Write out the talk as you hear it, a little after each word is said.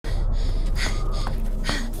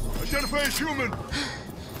two-faced human!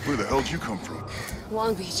 Where the hell did you come from?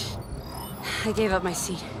 Long Beach. I gave up my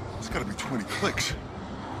seat. It's gotta be 20 clicks.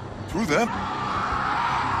 Through them?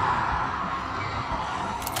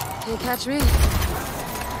 Can't catch me.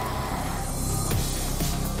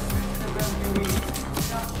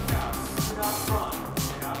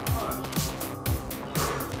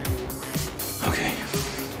 Okay.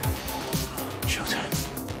 Showtime.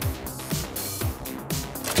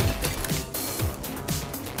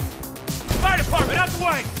 Fire department, out the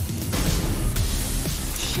way!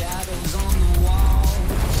 Shadows on the wall,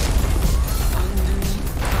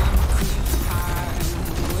 underneath concrete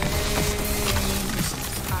highways,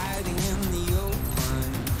 hiding in the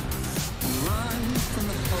open, run from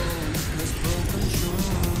the hopeless broken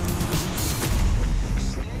dreams.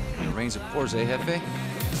 It rains, of course, eh, Jefe?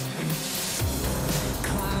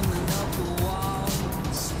 Climbing up the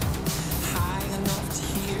walls, high enough to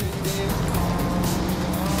hear their calls.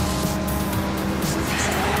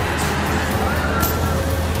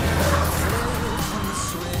 From the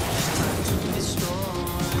switch, time to destroy.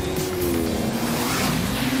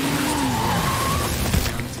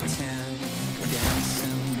 Down to 10,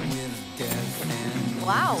 dancing with death and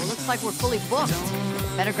Wow, looks like we're fully booked.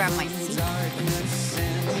 Better grab my seat. darkness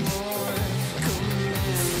and more.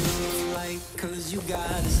 Command the light, 'cause you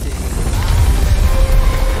gotta stay.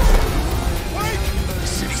 The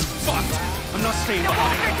city's fucked! I'm not staying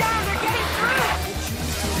behind.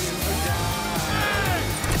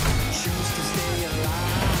 Choose to stay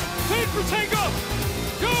alive. Wait for Tango!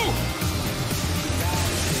 Go!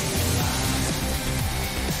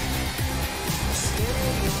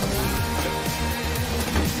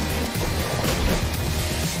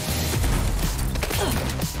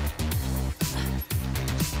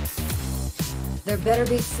 There better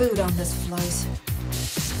be food on this flight.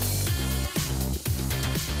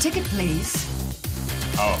 Ticket, please.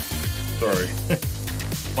 Oh, sorry.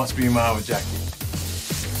 Must be mine with Jackie.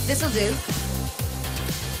 This'll do.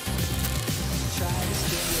 Try to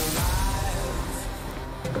stay alive.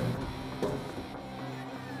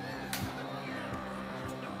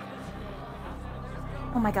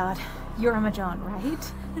 Oh my god, you're Emma John,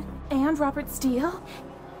 right? And Robert Steele?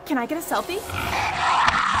 Can I get a selfie?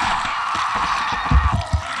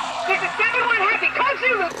 This is 71 Happy. Call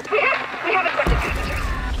Zulu. We have accepted passengers.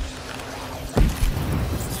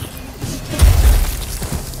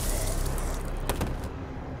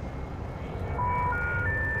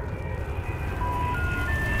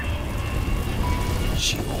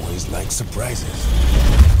 She always likes surprises.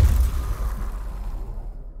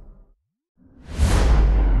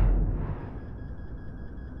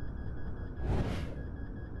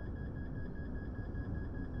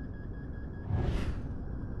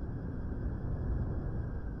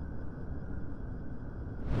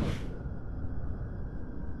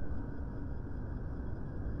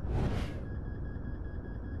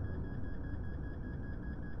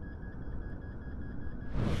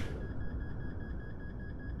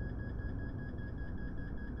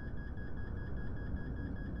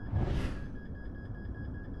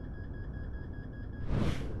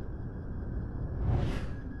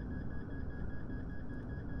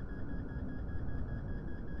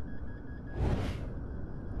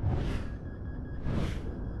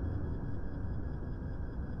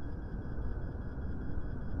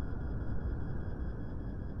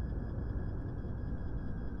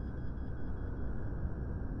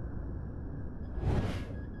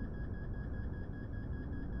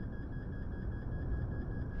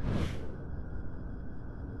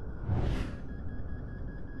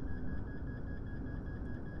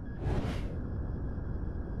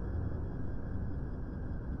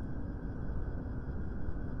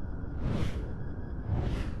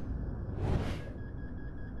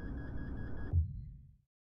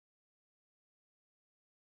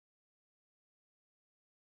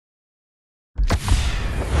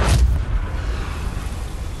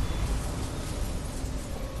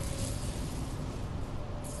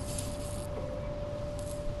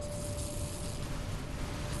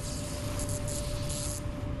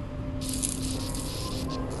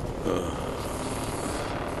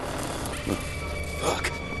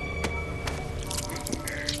 Fuck.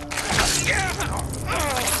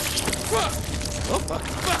 Oh, fuck.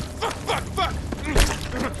 Fuck.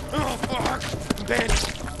 Oh, fuck. Bandit.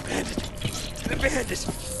 The bandit.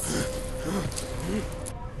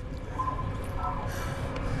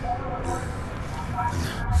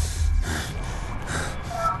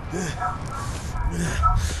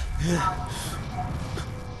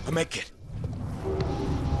 I'll make it.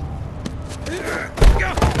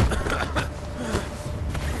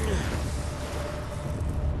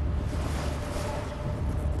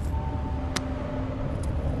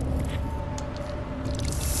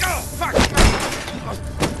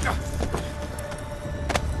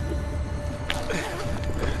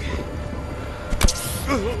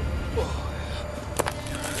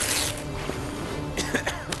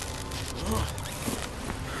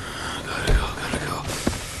 Gotta go.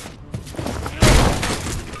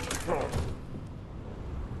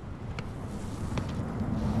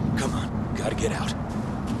 Come on, gotta get out.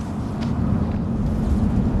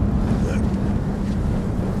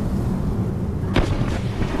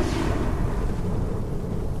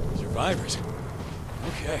 Survivors.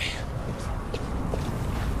 Okay.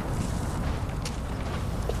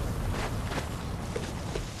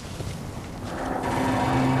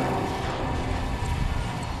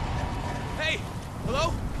 Hey!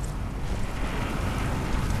 Hello?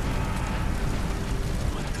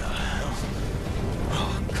 What the hell?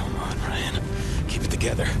 Oh, come on, Ryan. Keep it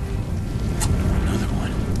together. Another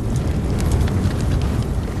one.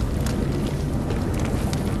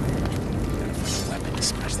 Gotta find a weapon to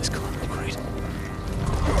smash this cargo crate.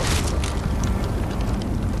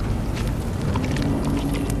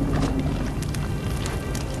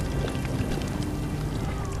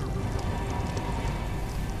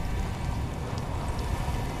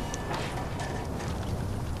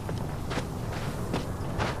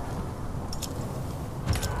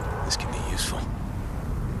 This can be useful.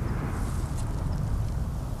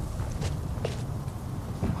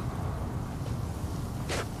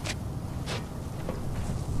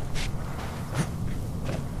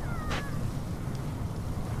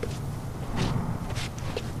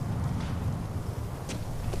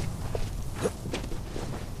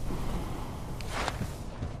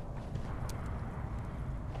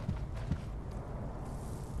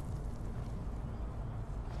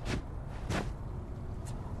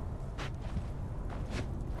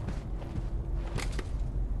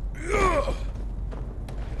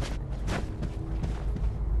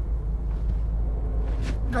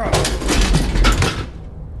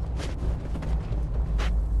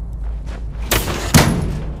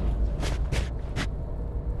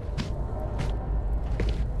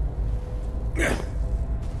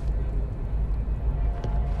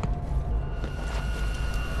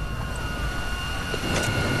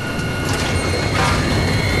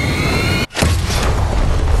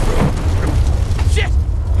 Shit!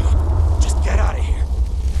 Just get out of here.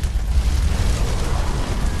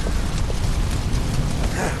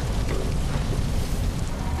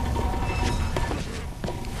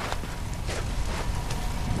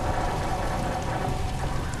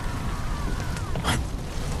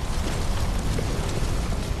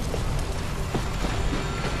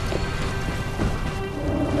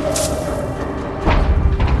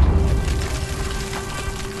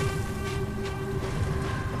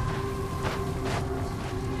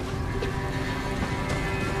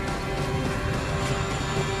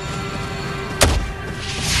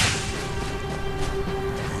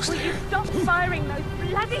 Will you stop firing those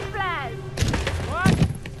bloody flares? What?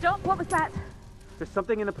 Stop. What was that? There's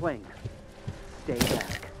something in the plane. Stay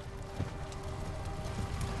back.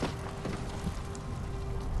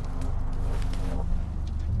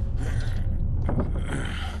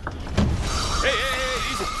 Hey,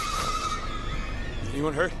 easy.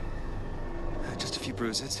 Anyone hurt? Just a few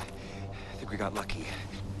bruises. I think we got lucky.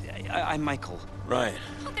 I'm Michael. Ryan.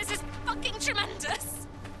 Oh, this is fucking tremendous.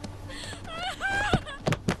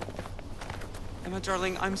 Emma,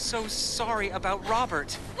 darling, I'm so sorry about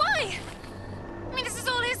Robert. Why? I mean, this is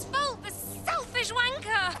all his fault. The selfish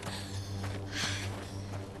wanker.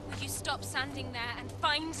 Will you stop standing there and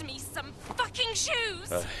find me some fucking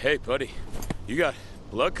shoes? Hey, buddy. You got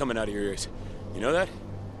blood coming out of your ears. You know that?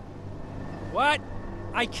 What?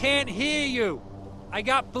 I can't hear you. I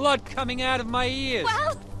got blood coming out of my ears.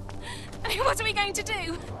 Well, I mean, what are we going to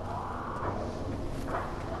do?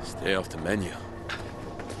 Stay off the menu.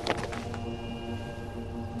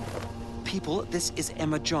 People, this is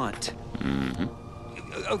Emma Jaunt. Mm-hmm.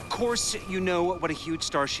 Of course, you know what a huge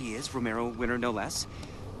star she is, Romero winner no less.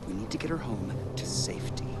 We need to get her home to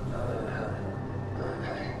safety.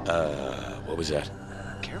 What was that?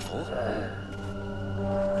 Careful.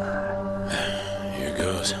 Here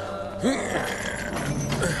goes.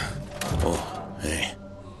 Oh, hey.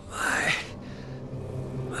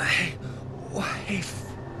 My wife.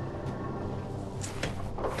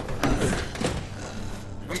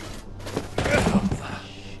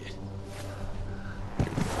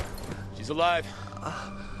 She's alive.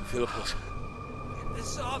 Feel a pulse. Get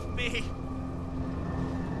this off me.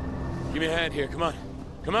 Give me a hand here. Come on.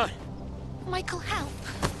 Come on. Michael, help.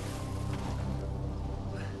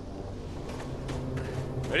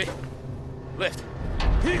 Ready? Lift.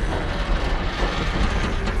 It's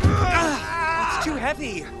too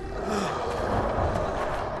heavy. I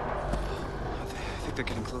think they're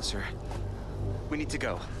getting closer. We need to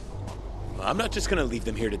go. I'm not just gonna leave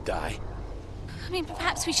them here to die. I mean,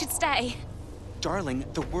 perhaps we should stay. Darling,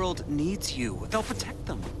 the world needs you. They'll protect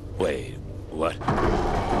them. Wait, what?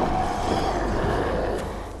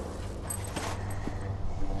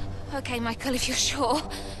 Okay, Michael, if you're sure.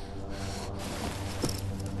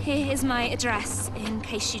 Here is my address, in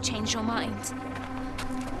case you change your mind.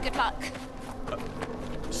 Good luck.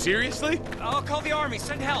 Seriously? I'll call the army.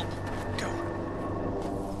 Send help. Go.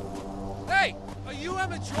 Hey, are you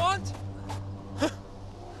Emma Jaunt?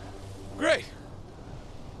 Great.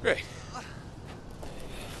 Great.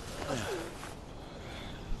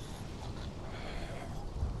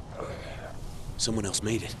 Someone else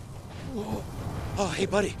made it. Whoa. Oh, hey,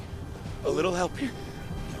 buddy. A little help here.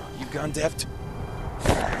 You've gone deft.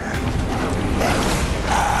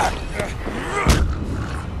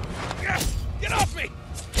 Get off me!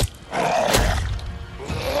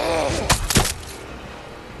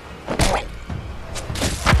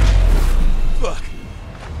 Fuck.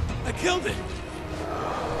 I killed it.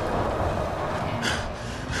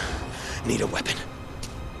 Need a weapon.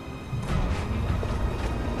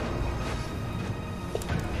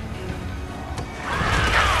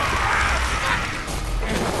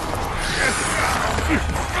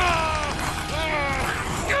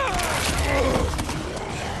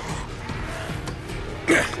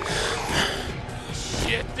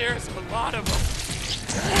 Shit, there's a lot of them.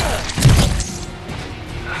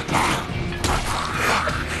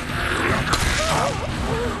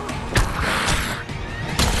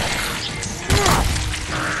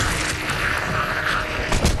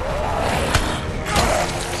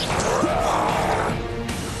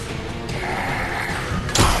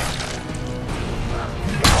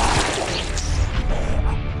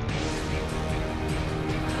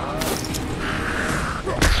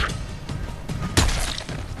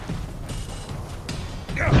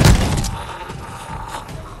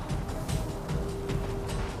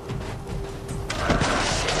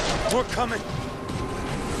 More coming.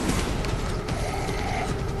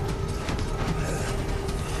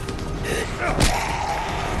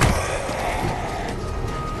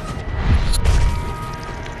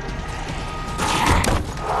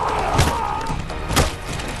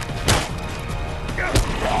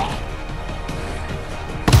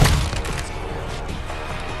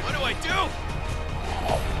 What do I do?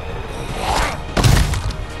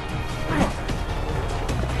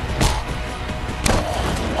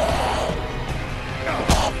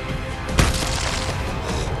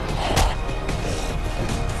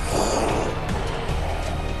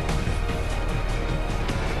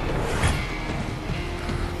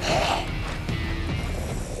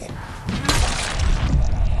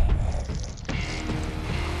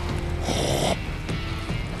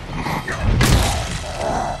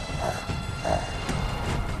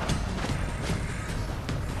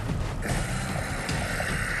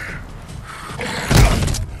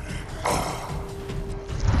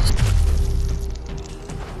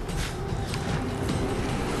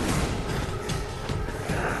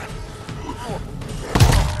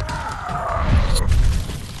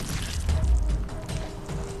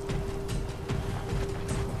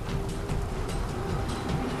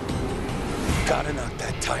 Gotta knock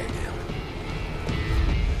that tire down.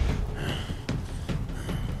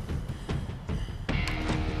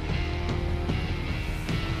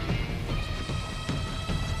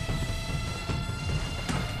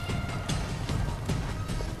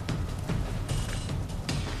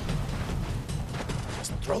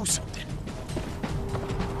 Just throw something.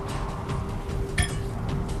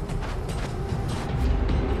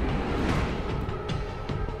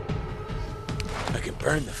 I can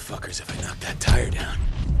burn the fuckers if I knock that tire down.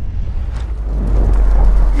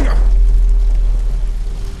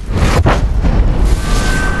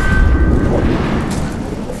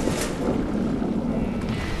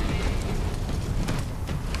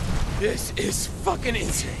 This is fucking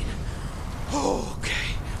insane. Okay.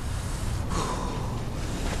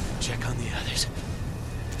 Check on the others.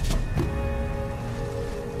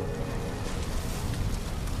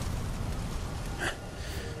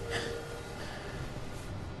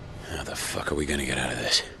 How the fuck are we gonna get out of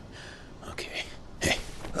this? Okay. Hey.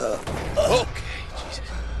 Okay, Jesus.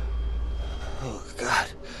 Oh, God.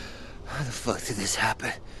 How the fuck did this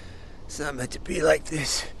happen? It's not meant to be like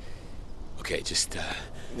this. Okay, just,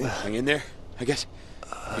 hang in there, I guess.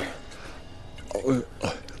 Here.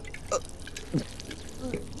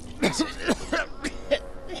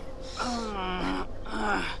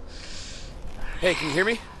 Hey, can you hear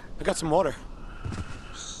me? I got some water.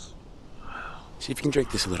 See if you can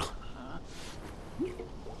drink this a little.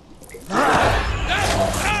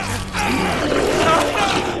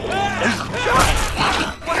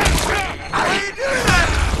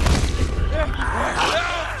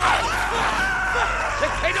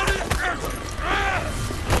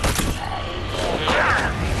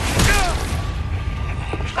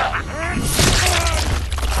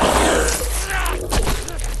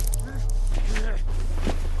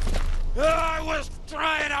 I was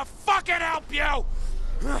trying to fucking help you!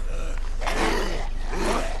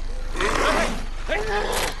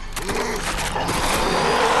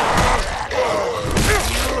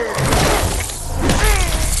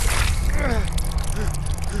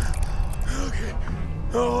 Okay.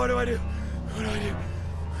 Oh, what do I do? What do I do?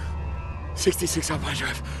 66 Alpine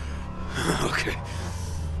Drive. Okay.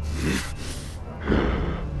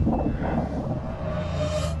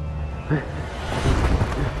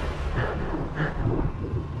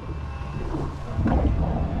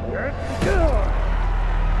 Let's go!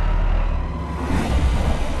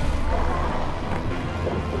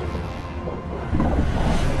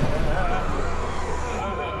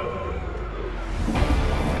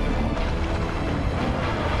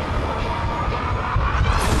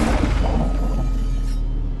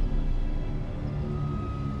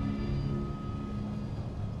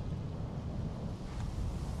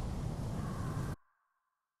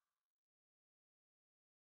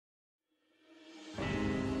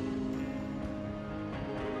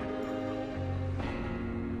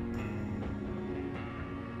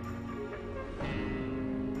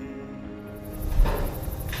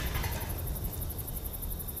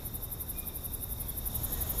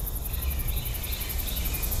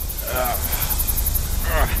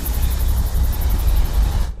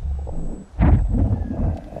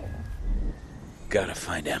 Gotta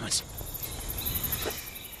find Emmett.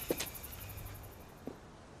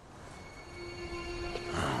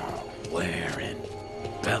 Oh, where in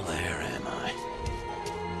Bel Air am I?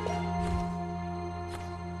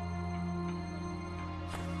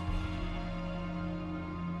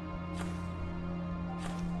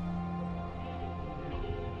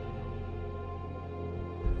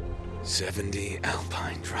 "70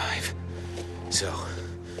 Alpine Drive." So,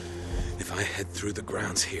 if I head through the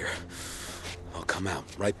grounds here, I'll come out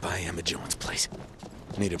right by Emma Jones' place.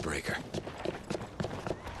 Need a breaker.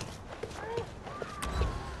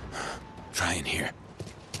 Try in here.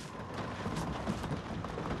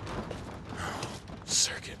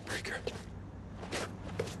 Circuit breaker.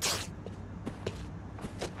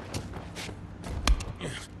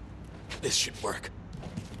 This should work.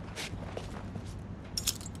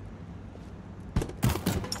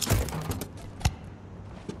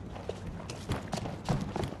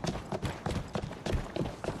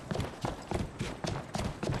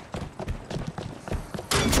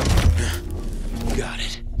 Got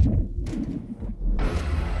it.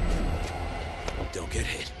 Don't get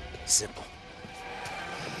hit. Simple.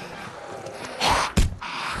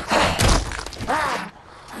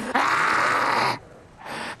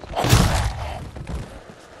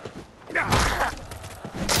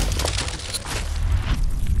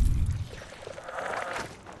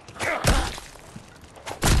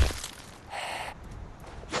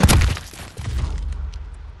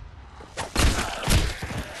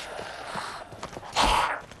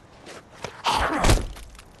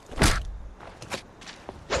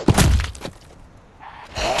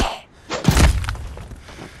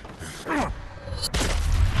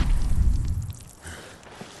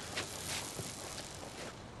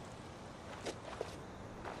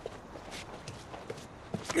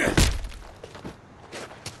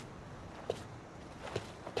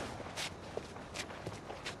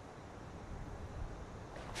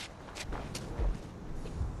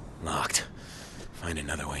 Locked. Find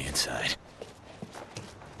another way inside.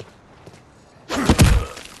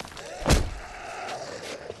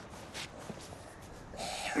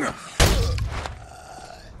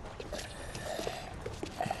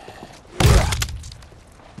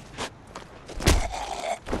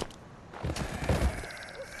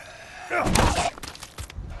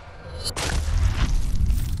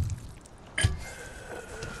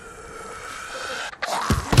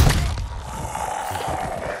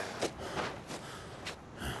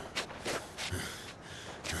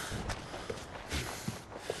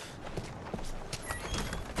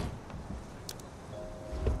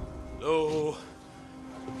 Oh.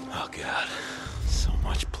 Oh, God. So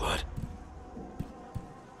much blood.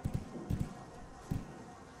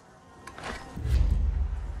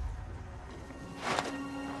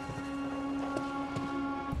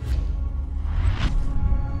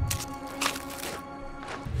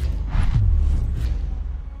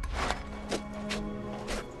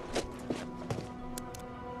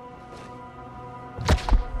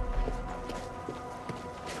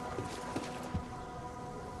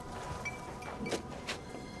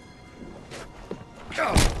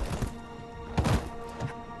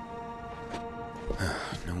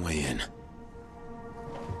 No way in.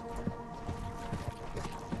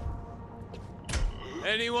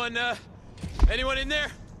 Anyone in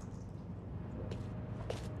there?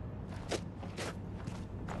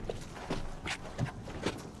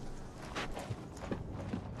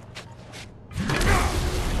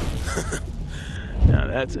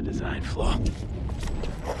 that's a design flaw.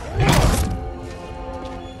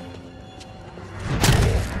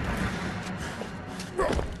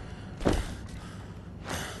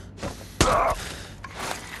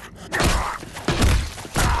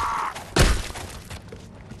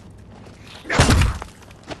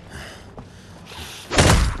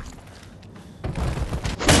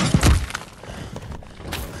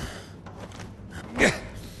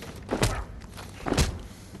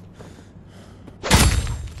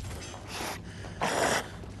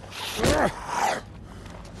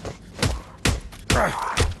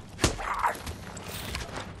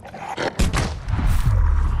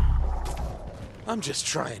 I'm just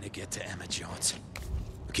trying to get to Emma Jones.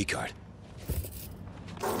 Keycard.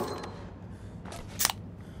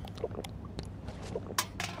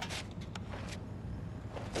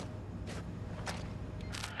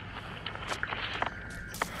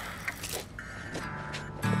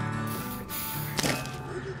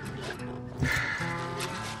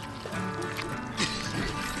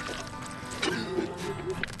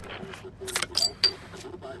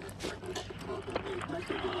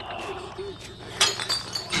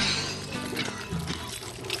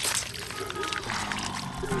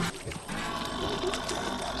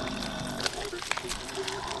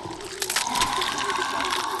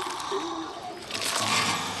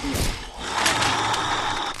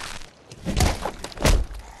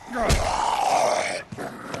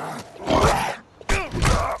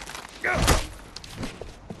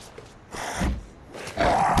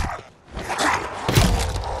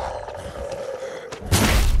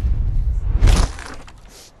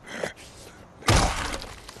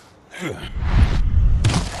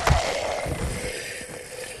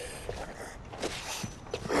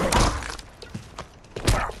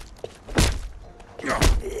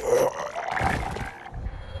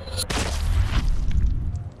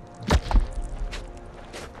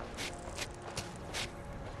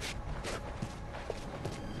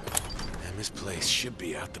 Emma's place should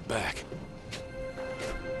be out the back.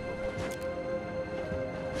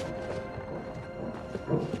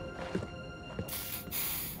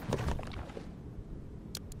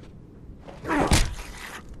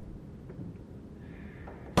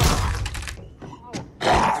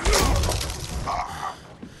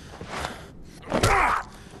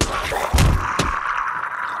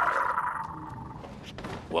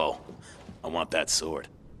 Whoa, I want that sword.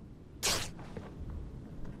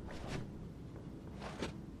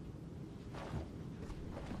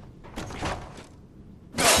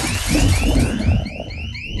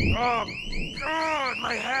 Oh, God,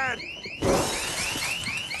 my head!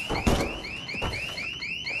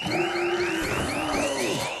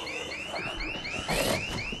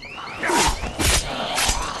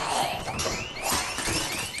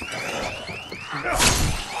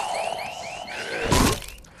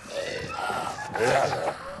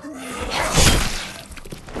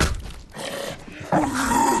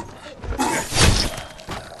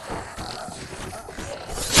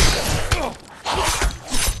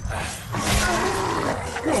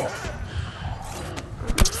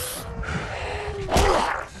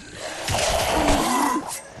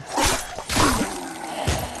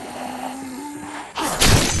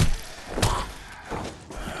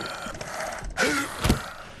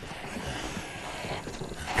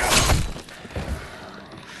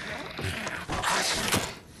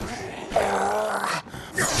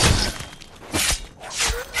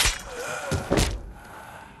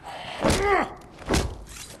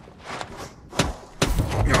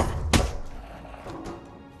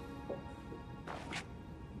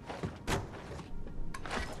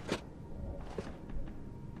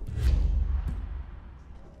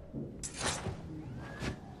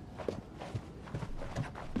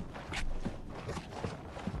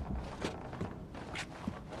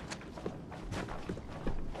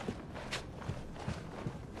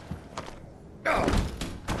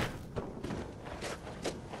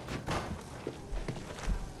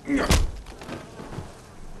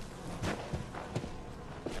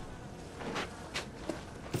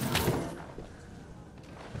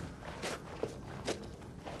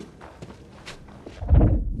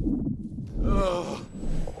 Oh,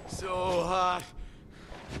 so hot.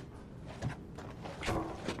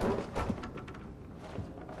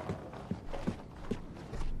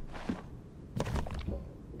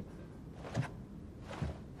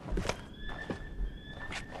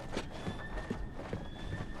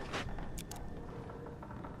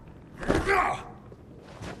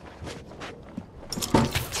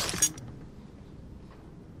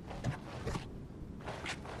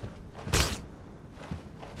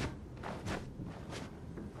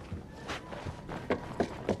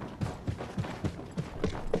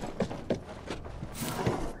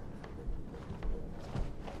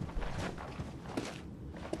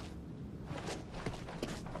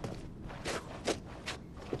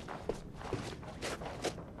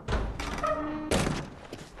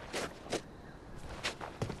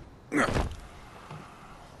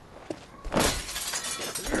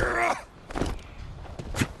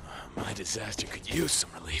 My disaster could use some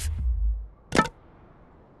relief.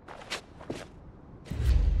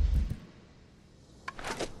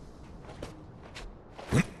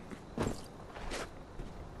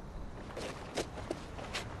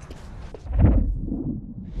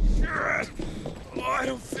 Oh, I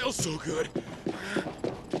don't feel so good.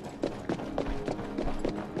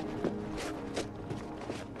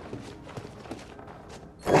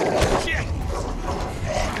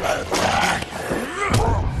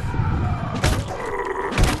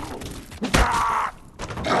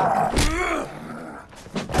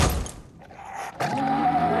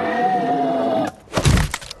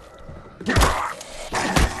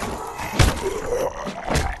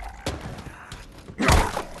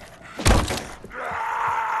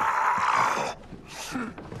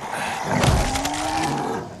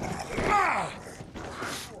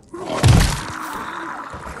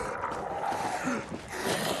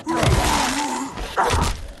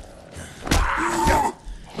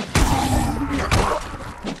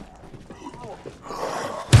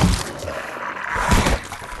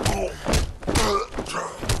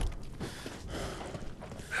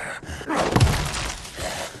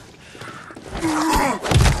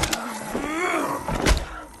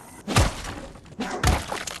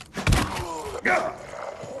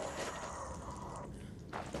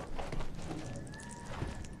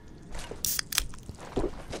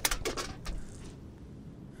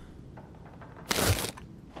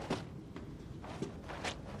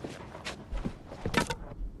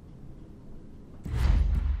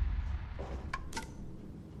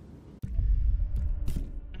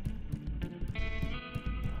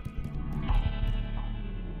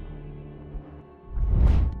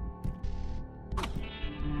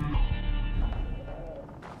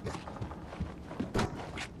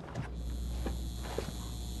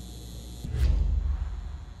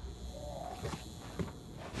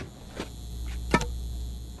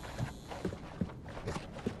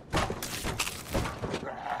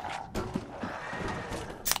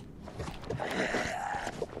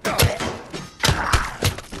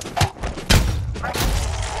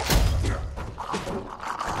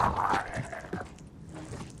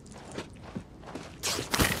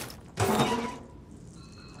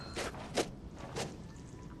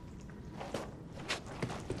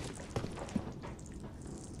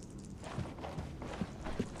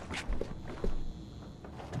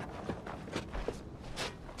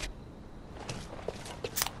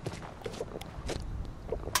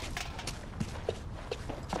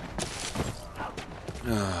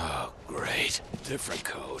 Oh, great. Different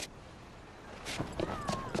code.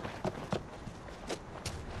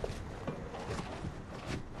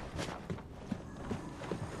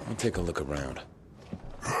 I'll take a look around.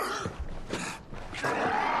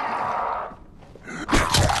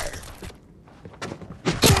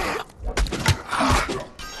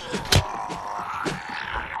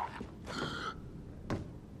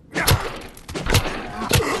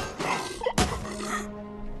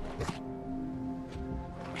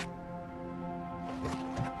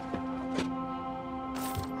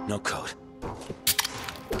 No code.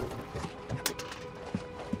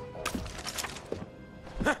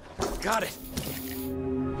 Huh, got it.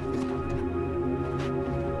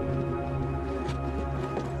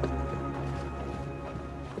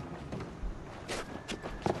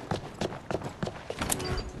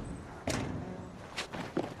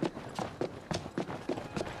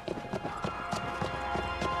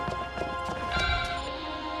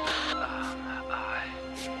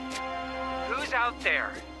 Who's out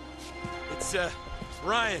there? It's,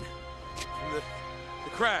 Ryan. From the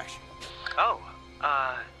crash. Oh,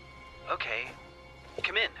 okay.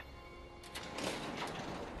 Come in.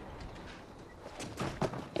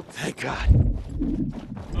 Thank God.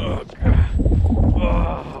 Oh, God.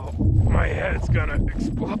 Oh, my head's gonna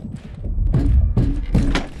explode.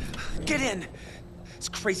 Get in! This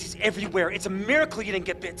crazy's everywhere. It's a miracle you didn't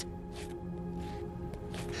get bit.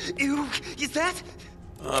 Ew, is that?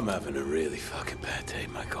 I'm having a really fucking bad day,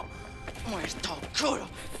 Michael. Muerto crudo.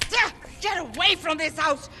 Get away from this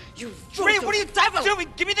house, you Ray, what are you devil! doing?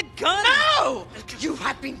 Give me the gun! No! You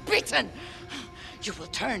have been beaten. You will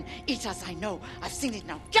turn, eat as I know. I've seen it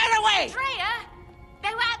now. Get away! Freya!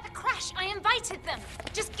 They were at the crash. I invited them.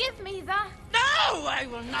 Just give me the... No! I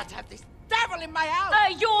will not have this devil in my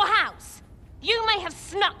house! Your house. You may have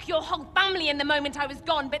snuck your whole family in the moment I was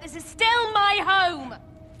gone, but this is still my home.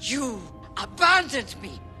 You abandoned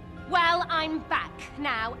me. Well, I'm back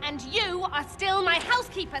now, and you are still my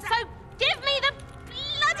housekeeper, so give me the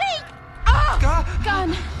bloody...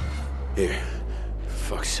 gun! Here.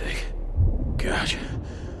 For fuck's sake. Gosh.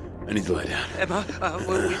 I need to lie down. Emma,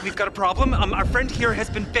 we've got a problem. Our friend here has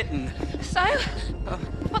been bitten. So?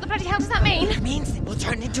 What the bloody hell does that mean? It means they will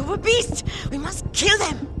turn into a beast. We must kill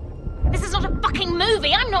them. This is not a fucking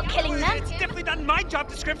movie. I'm not killing them. It's definitely not in my job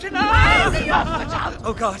description. Why is it your job?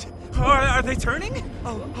 Oh, God. Are they turning?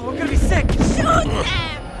 Oh, I'm gonna be sick. Shoot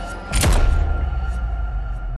them!